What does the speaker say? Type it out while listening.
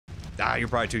Ah, you're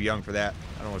probably too young for that.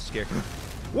 I don't want to scare you.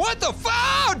 What the f-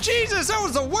 Oh, Jesus, that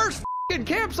was the worst f***ing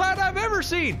campsite I've ever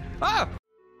seen. Ah!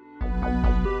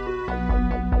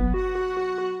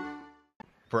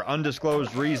 For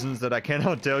undisclosed reasons that I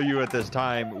cannot tell you at this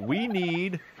time, we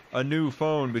need a new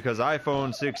phone because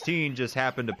iPhone 16 just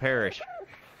happened to perish.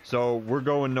 So we're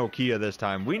going Nokia this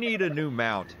time. We need a new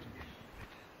mount.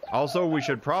 Also, we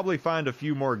should probably find a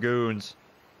few more goons.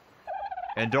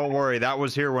 And don't worry, that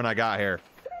was here when I got here.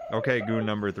 Okay, goon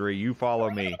number 3, you follow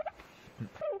me.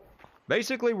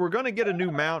 Basically, we're going to get a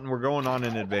new mount and we're going on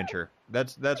an adventure.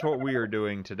 That's what we are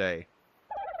doing today.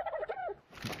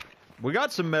 We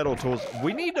got some metal tools.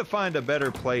 We need to find a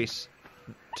better place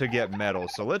to get metal.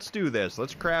 So let's do this.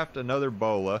 Let's craft another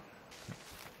bola.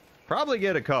 Probably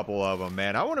get a couple of them,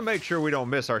 man. I want to make sure we don't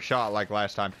miss our shot like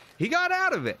last time. He got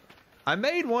out of it. I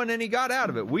made one and he got out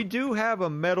of it. We do have a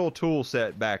metal tool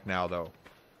set back now, though,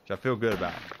 which I feel good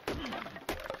about.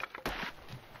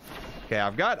 Okay,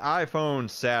 I've got iPhone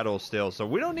saddle still, so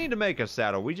we don't need to make a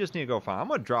saddle. We just need to go find. I'm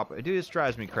going to drop it. Dude, this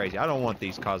drives me crazy. I don't want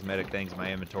these cosmetic things in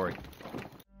my inventory.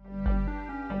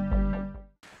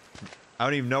 I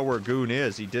don't even know where Goon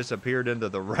is. He disappeared into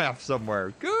the raft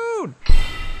somewhere. Goon!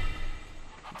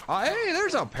 Oh, hey,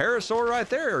 there's a parasaur right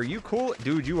there. Are you cool?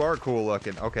 Dude, you are cool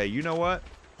looking. Okay, you know what?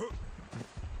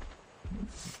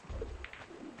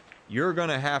 You're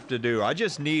gonna have to do. I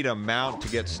just need a mount to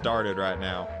get started right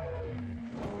now.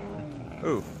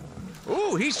 Ooh.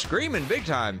 Ooh, he's screaming big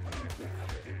time.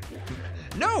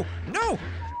 No! No!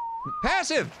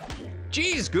 Passive!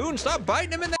 Jeez, Goon, stop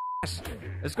biting him in the ass.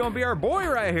 It's gonna be our boy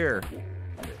right here.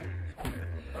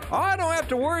 Oh, I don't have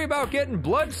to worry about getting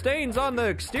blood stains on the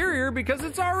exterior because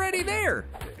it's already there.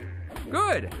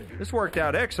 Good. This worked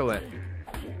out excellent.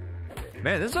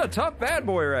 Man, this is a tough bad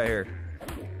boy right here.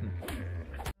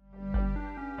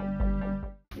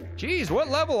 Jeez, what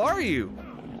level are you?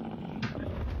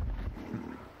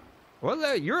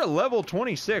 Well, you're a level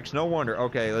 26, no wonder.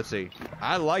 Okay, let's see.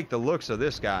 I like the looks of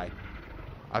this guy.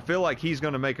 I feel like he's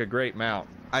going to make a great mount.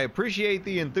 I appreciate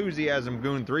the enthusiasm,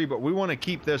 Goon 3, but we want to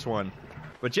keep this one.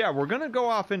 But yeah, we're going to go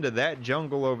off into that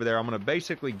jungle over there. I'm going to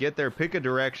basically get there, pick a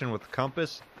direction with the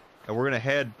compass, and we're going to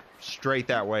head straight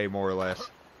that way, more or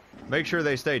less. Make sure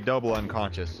they stay double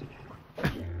unconscious.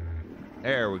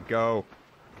 There we go.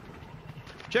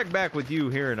 Check back with you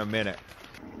here in a minute.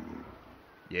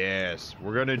 Yes,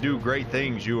 we're going to do great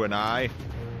things, you and I.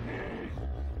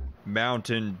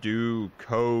 Mountain Dew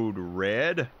Code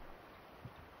Red.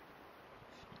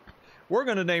 We're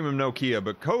going to name him Nokia,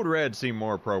 but Code Red seemed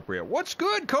more appropriate. What's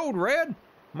good, Code Red? I'm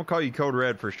going to call you Code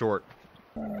Red for short.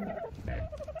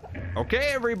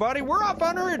 Okay, everybody, we're off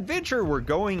on our adventure. We're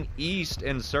going east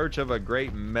in search of a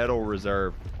great metal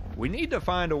reserve. We need to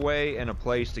find a way and a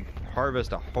place to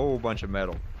harvest a whole bunch of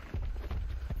metal.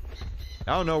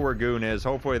 I don't know where Goon is.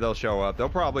 Hopefully they'll show up. They'll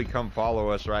probably come follow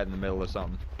us right in the middle of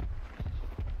something.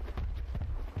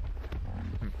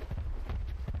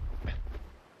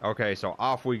 Okay, so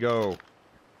off we go.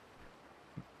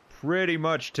 Pretty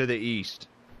much to the east.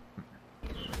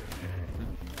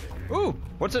 Ooh,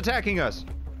 what's attacking us?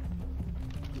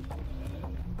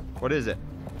 What is it?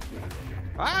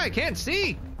 Ah, I can't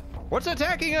see. What's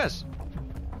attacking us?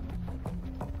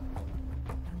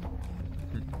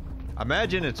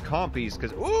 Imagine it's compies,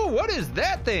 because ooh, what is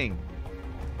that thing?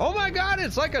 Oh my god,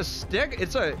 it's like a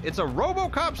it's a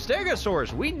RoboCop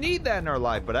Stegosaurus. We need that in our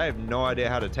life, but I have no idea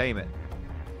how to tame it.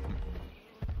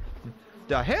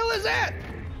 The hell is that?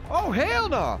 Oh hell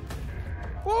no!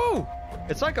 Whoa!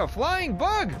 It's like a flying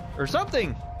bug or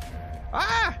something.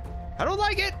 Ah! I don't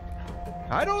like it.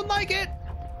 I don't like it.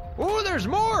 Ooh, there's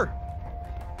more.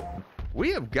 We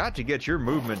have got to get your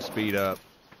movement speed up.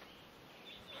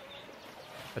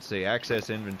 Let's see, access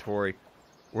inventory.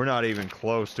 We're not even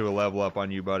close to a level up on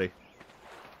you, buddy.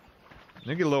 Let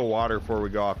me get a little water before we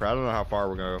go off. I don't know how far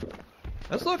we're going to go.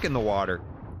 Let's look in the water.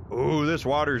 Ooh, this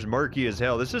water's murky as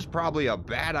hell. This is probably a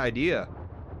bad idea.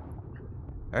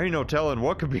 There ain't no telling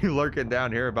what could be lurking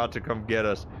down here about to come get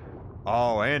us.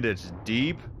 Oh, and it's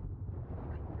deep.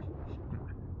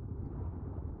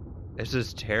 This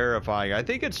is terrifying. I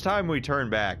think it's time we turn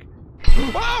back.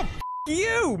 Oh, f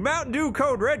you! Mountain Dew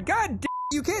Code Red. God damn,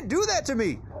 you can't do that to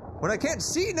me when I can't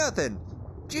see nothing.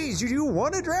 Jeez, you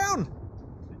want to drown?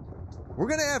 We're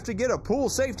going to have to get a pool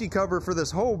safety cover for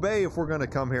this whole bay if we're going to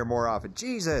come here more often.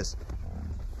 Jesus.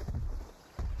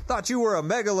 Thought you were a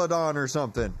megalodon or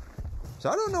something. So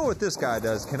I don't know what this guy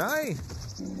does. Can I?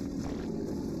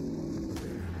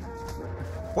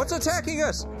 What's attacking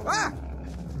us? Ah!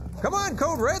 Come on,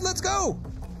 Code Red, let's go!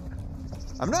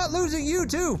 I'm not losing you,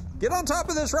 too. Get on top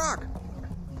of this rock.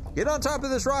 Get on top of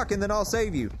this rock, and then I'll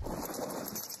save you.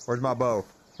 Where's my bow?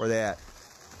 Where they at?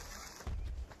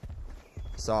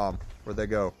 Saw them. Where'd they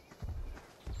go?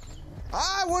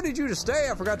 I wanted you to stay.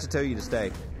 I forgot to tell you to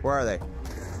stay. Where are they?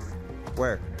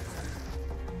 Where?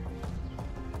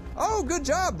 Oh, good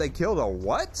job. They killed a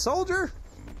what, soldier?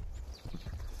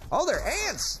 Oh, they're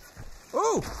ants.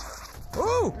 Ooh.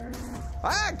 Ooh.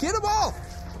 Ah, get them all.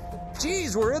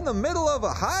 Jeez, we're in the middle of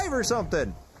a hive or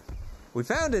something. We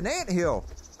found an anthill.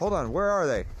 Hold on, where are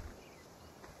they?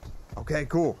 Okay,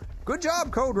 cool. Good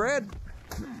job, Code Red.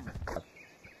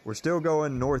 We're still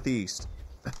going northeast.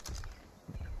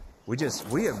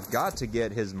 We have got to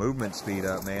get his movement speed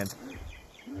up, man.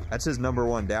 That's his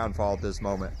 #1 downfall at this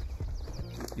moment.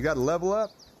 You got to level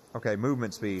up? Okay,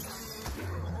 movement speed.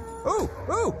 Ooh,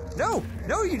 ooh, no,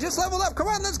 no, you just leveled up. Come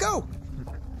on, let's go.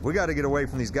 We got to get away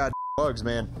from these goddamn bugs,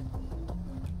 man.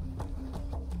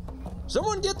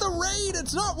 Someone get the raid.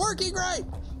 It's not working right.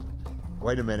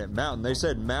 Wait a minute, mountain. They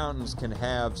said mountains can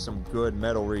have some good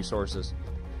metal resources.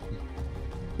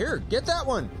 Here, get that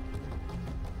one.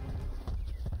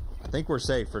 I think we're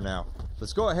safe for now.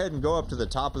 Let's go ahead and go up to the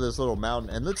top of this little mountain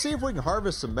and let's see if we can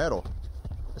harvest some metal.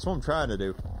 That's what I'm trying to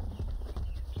do.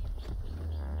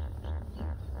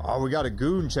 Oh, we got a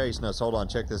goon chasing us. Hold on,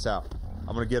 check this out.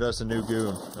 I'm gonna get us a new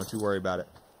goon. Don't you worry about it.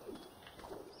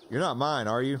 You're not mine,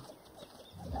 are you?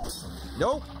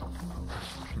 Nope.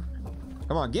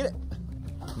 Come on, get it.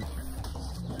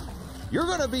 You're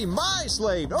gonna be my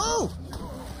slave. Oh!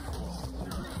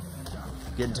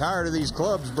 Getting tired of these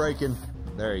clubs breaking.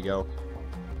 There you go.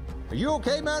 Are you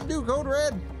okay, Mountain Dew Code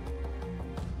Red?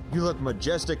 You look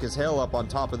majestic as hell up on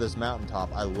top of this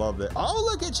mountaintop. I love it. Oh,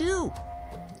 look at you!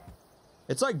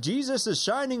 It's like Jesus is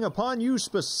shining upon you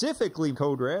specifically,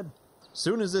 Code Red.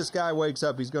 Soon as this guy wakes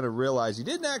up, he's going to realize he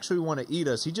didn't actually want to eat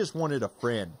us. He just wanted a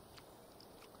friend.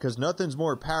 Because nothing's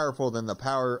more powerful than the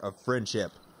power of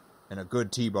friendship and a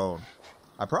good T-bone.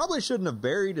 I probably shouldn't have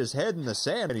buried his head in the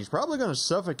sand, and he's probably going to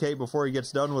suffocate before he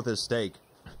gets done with his steak.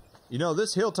 You know,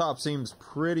 this hilltop seems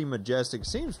pretty majestic.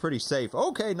 Seems pretty safe.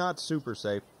 Okay, not super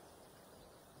safe.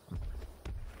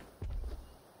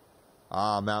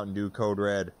 Ah, Mountain Dew Code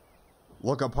Red.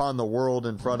 Look upon the world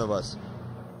in front of us.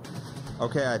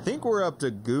 Okay, I think we're up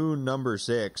to goon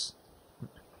 #6.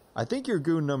 I think you're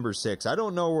goon #6. I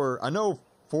don't know where... I know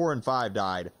 4 and 5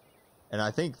 died. And I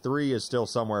think 3 is still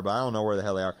somewhere, but I don't know where the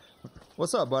hell they are.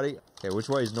 What's up, buddy? Okay, which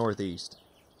way is northeast?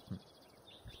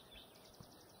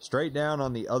 Straight down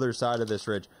on the other side of this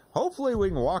ridge. Hopefully we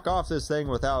can walk off this thing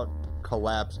without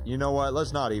collapse. You know what?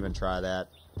 Let's not even try that.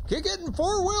 Kick it in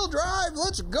 4-wheel drive!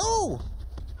 Let's go!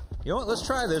 You know what? Let's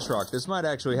try this rock. This might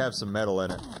actually have some metal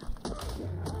in it.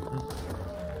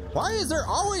 Why is there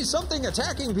always something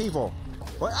attacking people?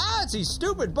 What? Ah, it's these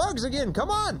stupid bugs again. Come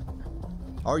on!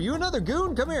 Are you another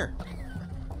goon? Come here.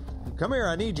 Come here,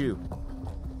 I need you.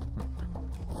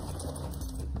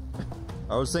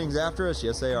 Are those things after us?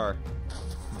 Yes, they are.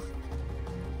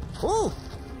 Ooh!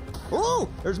 Ooh!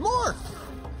 There's more!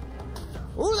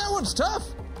 Ooh, that one's tough!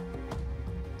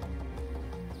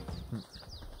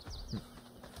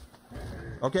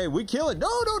 Okay, we kill it. No,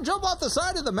 don't jump off the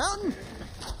side of the mountain!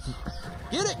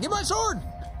 Get it! Get my sword!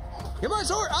 Get my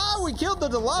sword! Ah, we killed the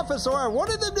Dilophosaur! I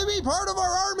wanted them to be part of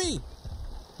our army!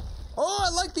 Oh, I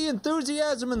like the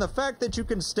enthusiasm and the fact that you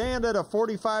can stand at a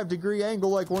 45-degree angle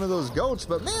like one of those goats,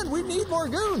 but man, we need more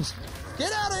goons!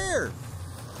 Get out of here!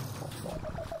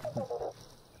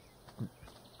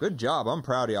 Good job, I'm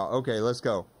proud of y'all. Okay, let's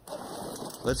go.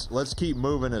 Let's keep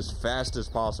moving as fast as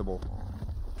possible.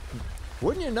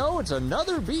 Wouldn't you know, it's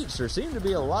another beach. There seem to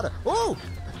be a lot of... Oh!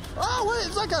 Oh, what?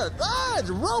 It's like a... Ah, it's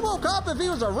RoboCop if he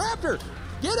was a raptor.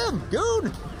 Get him,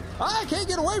 goon! I can't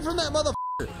get away from that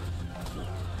motherfucker.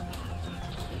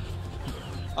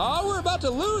 Oh, we're about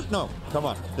to lose. No, come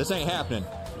on. This ain't happening.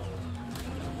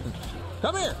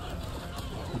 Come here.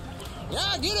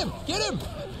 Yeah, get him. Get him.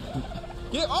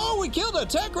 Oh, we killed a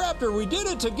tech raptor. We did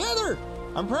it together.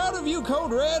 I'm proud of you,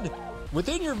 Code Red.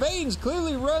 Within your veins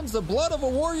clearly runs the blood of a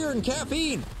warrior and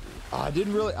caffeine. I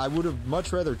would have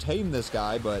much rather tamed this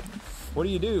guy, but what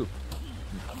do?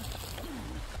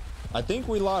 I think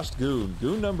we lost Goon.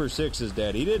 Goon #6 is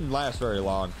dead. He didn't last very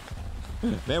long.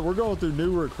 Man, we're going through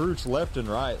new recruits left and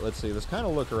right. Let's see. Let's kind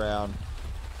of look around.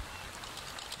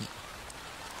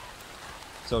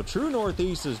 So true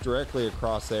northeast is directly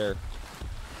across there.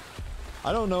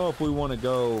 I don't know if we want to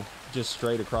go just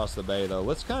straight across the bay, though.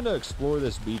 Let's kind of explore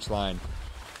this beach line.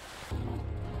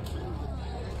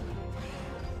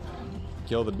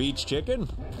 Kill the beach chicken.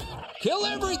 Kill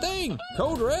everything!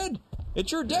 Code Red,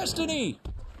 it's your destiny!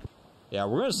 Yeah,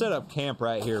 we're going to set up camp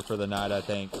right here for the night, I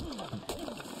think.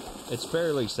 It's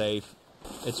fairly safe.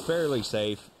 It's fairly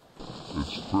safe.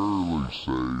 It's fairly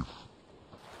safe.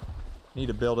 Need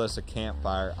to build us a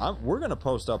campfire. We're going to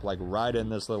post up like right in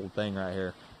this little thing right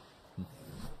here.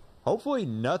 Hopefully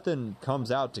nothing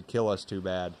comes out to kill us too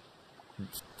bad.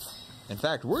 In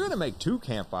fact, we're going to make 2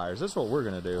 campfires. That's what we're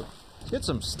going to do. Get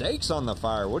some steaks on the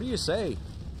fire. What do you say?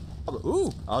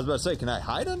 Ooh, I was about to say, can I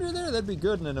hide under there? That'd be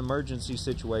good in an emergency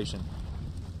situation.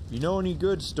 You know any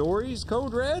good stories,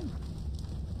 Code Red?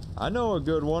 I know a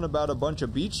good one about a bunch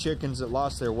of beach chickens that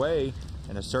lost their way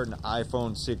and a certain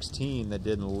iPhone 16 that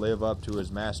didn't live up to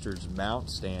his master's mount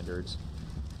standards.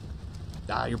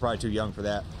 Ah, you're probably too young for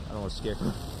that. I don't want to scare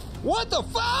you. What the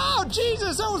fuck? Oh,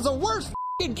 Jesus, that was the worst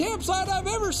f***ing campsite I've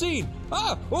ever seen.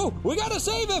 Ah, oh, we gotta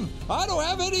save him. I don't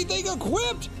have anything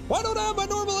equipped. Why don't I have my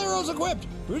normal arrows equipped?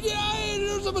 Yeah,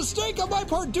 there's a mistake on my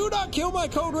part. Do not kill my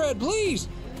Code Red, please.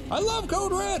 I love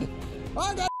Code Red.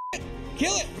 I got it.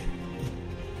 Kill it.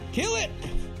 Kill it.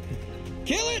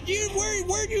 Kill it.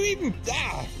 Where'd you even...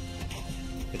 Ah.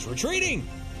 It's retreating.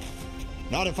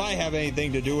 Not if I have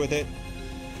anything to do with it.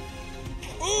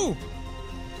 Ooh.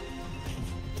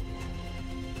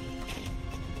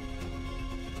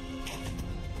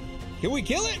 Can we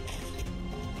kill it?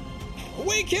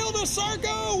 We killed a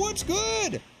Sarco. What's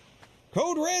good?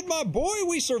 Code Red, my boy,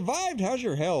 we survived. How's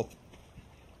your health?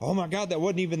 Oh my God, that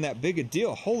wasn't even that big a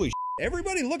deal. Holy shit.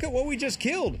 Everybody look at what we just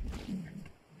killed.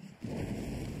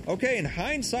 Okay, in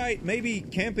hindsight, maybe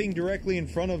camping directly in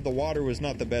front of the water was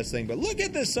not the best thing, but look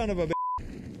at this son of a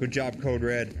bitch. Good job, Code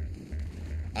Red.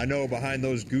 I know behind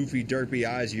those goofy, derpy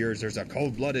eyes of yours, there's a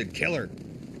cold-blooded killer.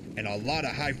 And a lot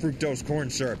of high fructose corn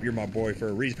syrup. You're my boy for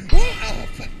a reason. Oh,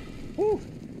 whew.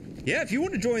 Yeah, if you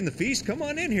want to join the feast, come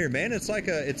on in here, man. It's like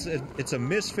it's a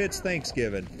Misfits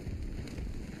Thanksgiving.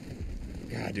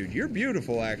 God, dude, you're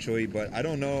beautiful, actually, but I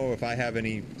don't know if I have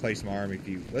any place in my army for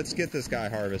you. Let's get this guy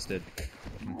harvested.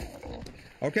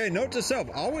 Okay, note to self,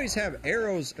 always have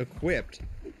arrows equipped.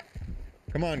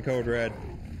 Come on, Code Red.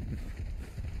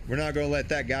 We're not going to let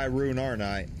that guy ruin our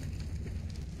night.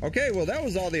 Okay, well, that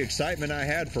was all the excitement I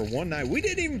had for one night. We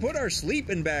didn't even put our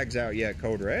sleeping bags out yet,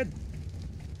 Code Red.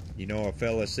 You know, a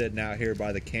fella sitting out here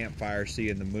by the campfire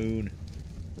seeing the moon,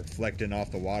 reflecting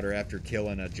off the water after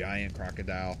killing a giant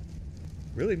crocodile.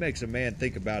 Really makes a man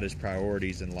think about his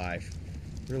priorities in life.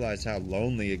 Realize how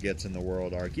lonely it gets in the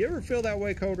world, Ark. You ever feel that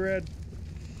way, Code Red?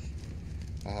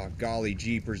 Oh, golly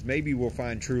jeepers. Maybe we'll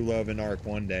find true love in Ark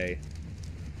one day.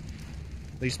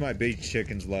 At least my beach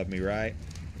chickens love me, right?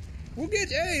 We'll get...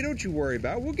 Hey, don't you worry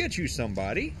about it. We'll get you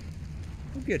somebody.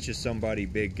 We'll get you somebody,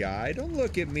 big guy. Don't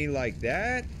look at me like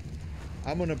that.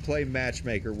 I'm going to play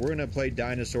matchmaker. We're going to play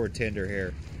dinosaur Tinder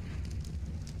here.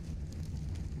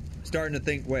 Starting to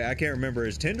think... Wait, I can't remember.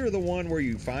 Is Tinder the one where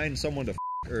you find someone to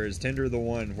f***, or is Tinder the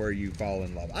one where you fall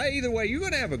in love? Either way, you're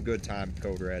going to have a good time,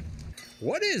 Code Red.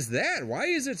 What is that? Why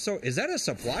is it so... Is that a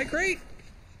supply crate?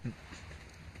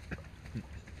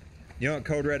 You know what,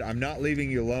 Code Red? I'm not leaving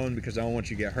you alone because I don't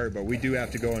want you to get hurt, but we do have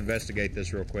to go investigate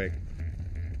this real quick.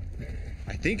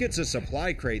 I think it's a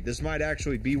supply crate. This might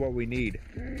actually be what we need.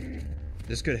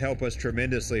 This could help us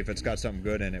tremendously if it's got something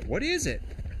good in it. What is it?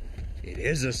 It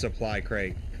is a supply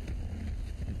crate.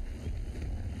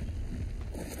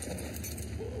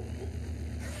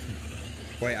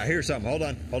 Wait, I hear something. Hold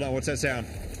on. Hold on. What's that sound?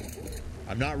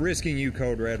 I'm not risking you,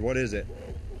 Code Red. What is it?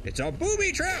 It's a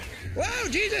booby trap. Whoa,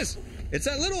 Jesus. It's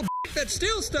that little that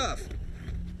steals stuff.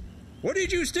 What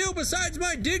did you steal besides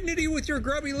my dignity with your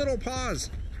grubby little paws?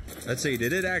 Let's see.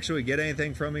 Did it actually get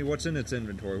anything from me? What's in its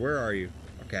inventory? Where are you?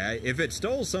 Okay. If it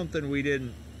stole something we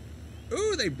didn't...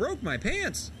 Ooh, they broke my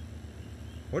pants.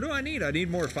 What do I need? I need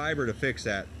more fiber to fix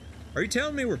that. Are you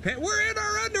telling me we're in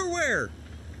our underwear?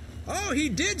 Oh, he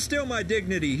did steal my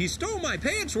dignity. He stole my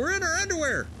pants. We're in our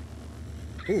underwear.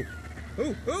 Ooh.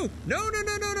 Ooh, ooh. No, no,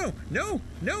 no, no, no. No,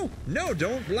 no, no.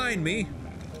 Don't blind me.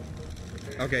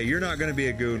 Okay, you're not going to be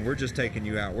a goon. We're just taking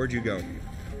you out. Where'd you go?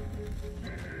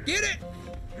 Get it!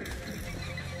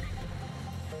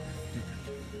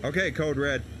 Okay, Code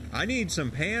Red. I need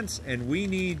some pants, and we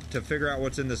need to figure out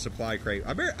what's in the supply crate.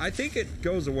 I think it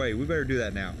goes away. We better do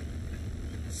that now.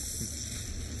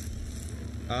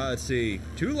 Let's see.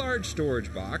 2 large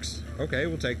storage box. Okay,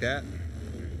 we'll take that.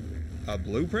 A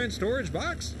blueprint storage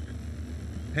box?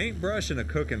 Paintbrush and a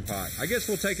cooking pot. I guess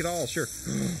we'll take it all, sure.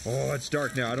 Oh, it's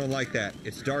dark now. I don't like that.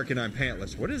 It's dark and I'm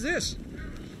pantless. What is this?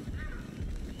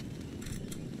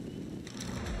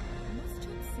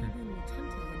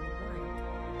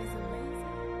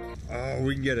 Oh,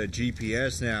 we can get a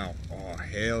GPS now. Oh,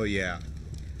 hell yeah.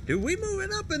 Dude, we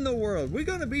moving up in the world. We're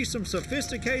gonna be some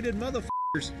sophisticated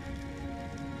motherfuckers.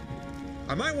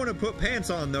 I might want to put pants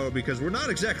on, though, because we're not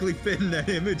exactly fitting that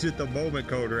image at the moment,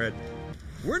 Code Red.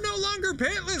 We're no longer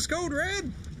pantless, Code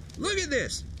Red. Look at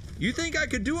this. You think I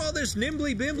could do all this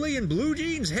nimbly bimbly in blue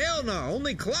jeans? Hell no,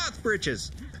 only cloth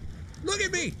breeches. Look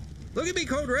at me. Look at me,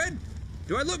 Code Red.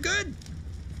 Do I look good?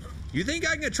 You think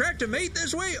I can attract a mate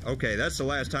this way? Okay, that's the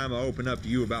last time I open up to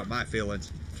you about my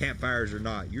feelings. Campfires or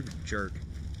not, you're a jerk.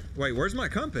 Wait, where's my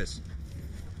compass?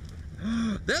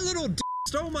 That little d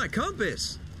stole my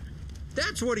compass.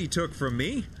 That's what he took from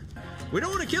me. We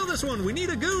don't want to kill this one. We need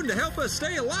a goon to help us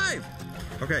stay alive.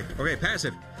 Okay,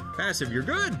 passive. Passive, you're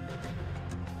good.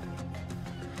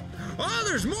 Oh,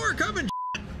 there's more coming.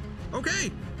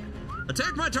 Okay,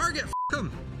 attack my target. F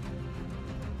him.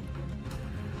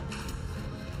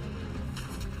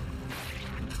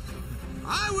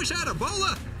 I wish I had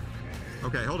Ebola.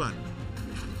 Okay, hold on.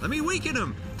 Let me weaken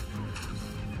him.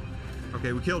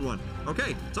 Okay, we killed one.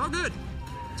 Okay, it's all good.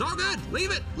 It's all good. Leave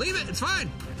it. Leave it. It's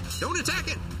fine. Don't attack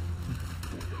it.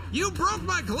 You broke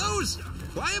my clothes.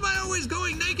 Why am I always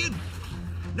going naked?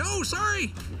 No,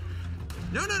 sorry.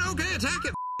 No. Okay, attack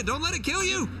it. Don't let it kill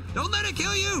you. Don't let it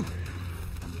kill you.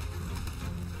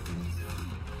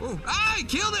 Oh, I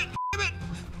killed it. Damn it.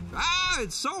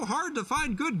 It's so hard to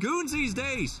find good goons these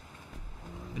days.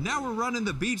 And now we're running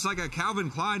the beach like a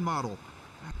Calvin Klein model.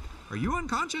 Are you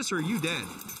unconscious or are you dead?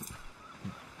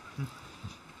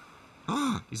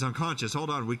 He's unconscious. Hold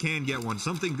on, we can get one.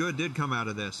 Something good did come out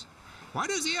of this. Why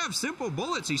does he have simple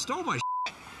bullets? He stole my shit.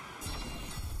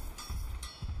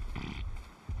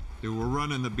 Dude, we're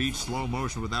running the beach slow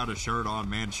motion without a shirt on,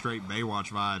 man. Straight Baywatch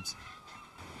vibes.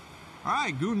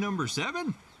 Alright, goon number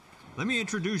 7. Let me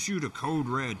introduce you to Code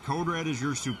Red. Code Red is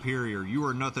your superior. You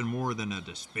are nothing more than a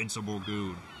dispensable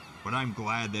goon. But I'm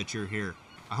glad that you're here.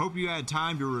 I hope you had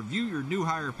time to review your new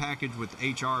hire package with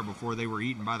HR before they were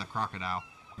eaten by the crocodile.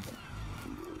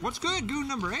 What's good, goon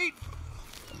number 8?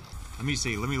 Let me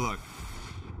see, let me look.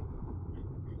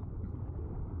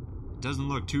 Doesn't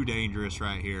look too dangerous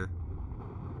right here.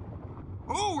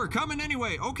 Oh, we're coming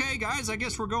anyway. Okay, guys, I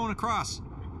guess we're going across.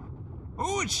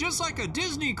 Oh, it's just like a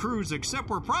Disney cruise, except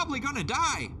we're probably gonna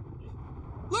die.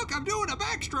 Look, I'm doing a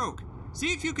backstroke.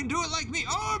 See if you can do it like me.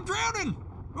 Oh, I'm drowning.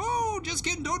 Oh, just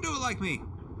kidding, don't do it like me.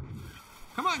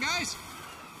 Come on, guys.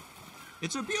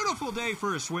 It's a beautiful day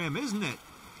for a swim, isn't it?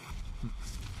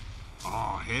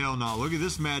 Oh, hell no. Look at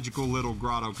this magical little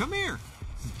grotto. Come here.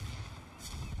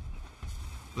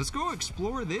 Let's go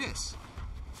explore this.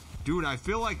 Dude, I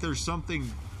feel like there's something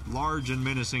large and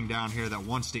menacing down here that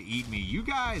wants to eat me. You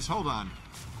guys, hold on.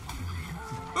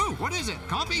 Ooh, what is it?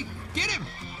 Compy? Get him!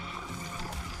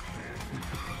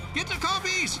 Get the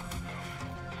compies!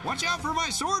 Watch out for my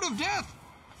sword of death!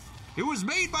 It was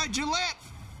made by Gillette!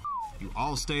 You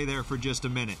all stay there for just a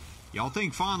minute. Y'all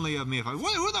think fondly of me if I...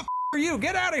 Who the f are you?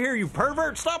 Get out of here, you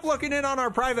pervert! Stop looking in on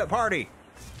our private party!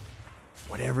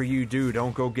 Whatever you do,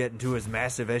 don't go get into his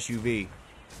massive SUV.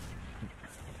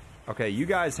 Okay, you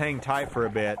guys hang tight for a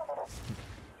bit.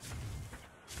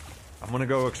 I'm gonna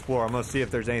go explore. I'm gonna see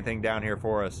if there's anything down here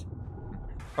for us.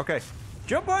 Okay,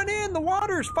 jump on in. The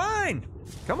water's fine.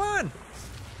 Come on.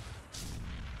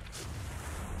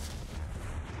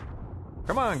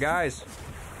 Come on, guys.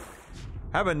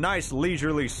 Have a nice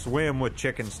leisurely swim with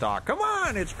chicken stock. Come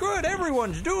on, it's good.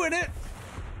 Everyone's doing it.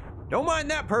 Don't mind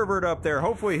that pervert up there.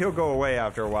 Hopefully he'll go away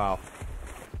after a while.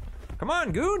 Come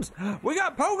on, goons. We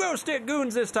got pogo stick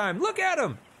goons this time. Look at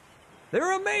them.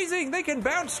 They're amazing. They can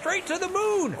bounce straight to the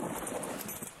moon.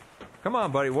 Come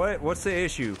on, buddy. What's the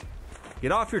issue?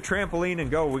 Get off your trampoline and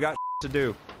go. We got to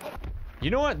do. You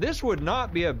know what? This would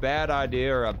not be a bad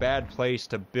idea or a bad place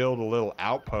to build a little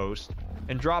outpost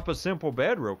and drop a simple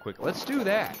bed real quick. Let's do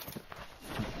that.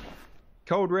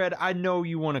 Code Red, I know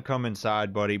you want to come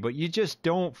inside, buddy, but you just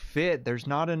don't fit. There's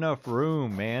not enough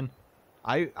room, man.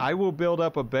 I will build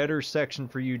up a better section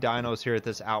for you dinos here at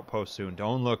this outpost soon.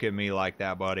 Don't look at me like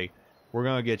that, buddy. We're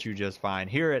going to get you just fine.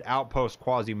 Here at Outpost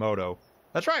Quasimodo.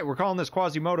 That's right, we're calling this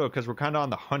Quasimodo because we're kind of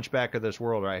on the hunchback of this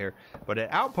world right here. But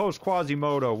at Outpost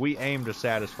Quasimodo, we aim to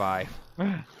satisfy.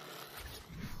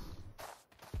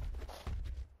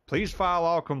 Please file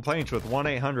all complaints with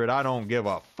 1-800 I don't give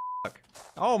a fuck.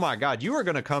 Oh my god, you are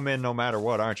going to come in no matter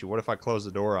what, aren't you? What if I close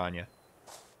the door on you?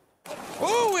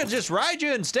 Oh, we'll just ride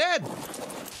you instead.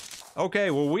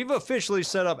 Okay, well, we've officially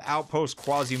set up Outpost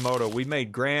Quasimodo. We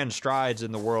made grand strides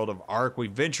in the world of Ark. We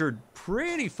ventured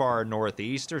pretty far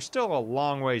northeast. There's still a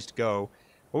long ways to go.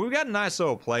 But we've got a nice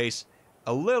little place.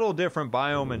 A little different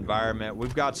biome environment.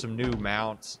 We've got some new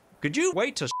mounts. Could you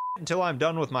wait to until I'm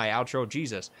done with my outro?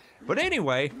 Jesus. But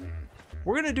anyway,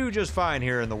 we're going to do just fine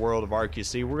here in the world of Ark, you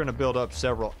see. We're going to build up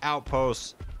several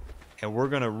outposts. And we're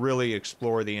going to really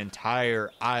explore the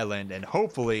entire island. And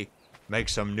hopefully make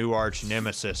some new arch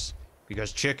nemesis.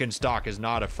 Because chicken stock is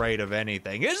not afraid of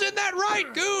anything. Isn't that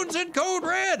right, goons in Code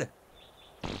Red?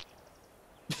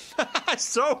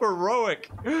 So heroic.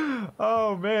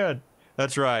 Oh, man.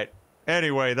 That's right.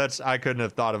 Anyway, I couldn't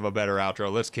have thought of a better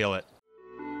outro. Let's kill it.